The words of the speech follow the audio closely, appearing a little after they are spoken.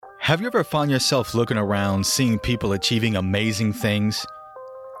Have you ever found yourself looking around, seeing people achieving amazing things?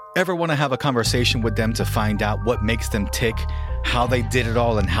 Ever want to have a conversation with them to find out what makes them tick, how they did it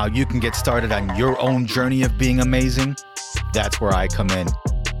all, and how you can get started on your own journey of being amazing? That's where I come in.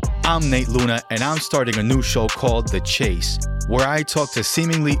 I'm Nate Luna, and I'm starting a new show called The Chase, where I talk to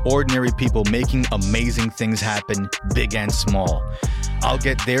seemingly ordinary people making amazing things happen, big and small. I'll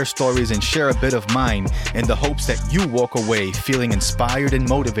get their stories and share a bit of mine in the hopes that you walk away feeling inspired and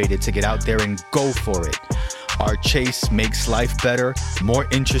motivated to get out there and go for it. Our chase makes life better, more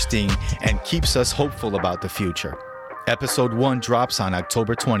interesting, and keeps us hopeful about the future. Episode 1 drops on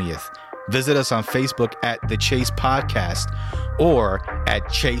October 20th. Visit us on Facebook at The Chase Podcast or at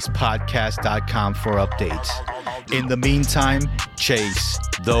chasepodcast.com for updates. In the meantime, chase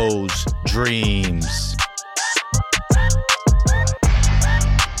those dreams.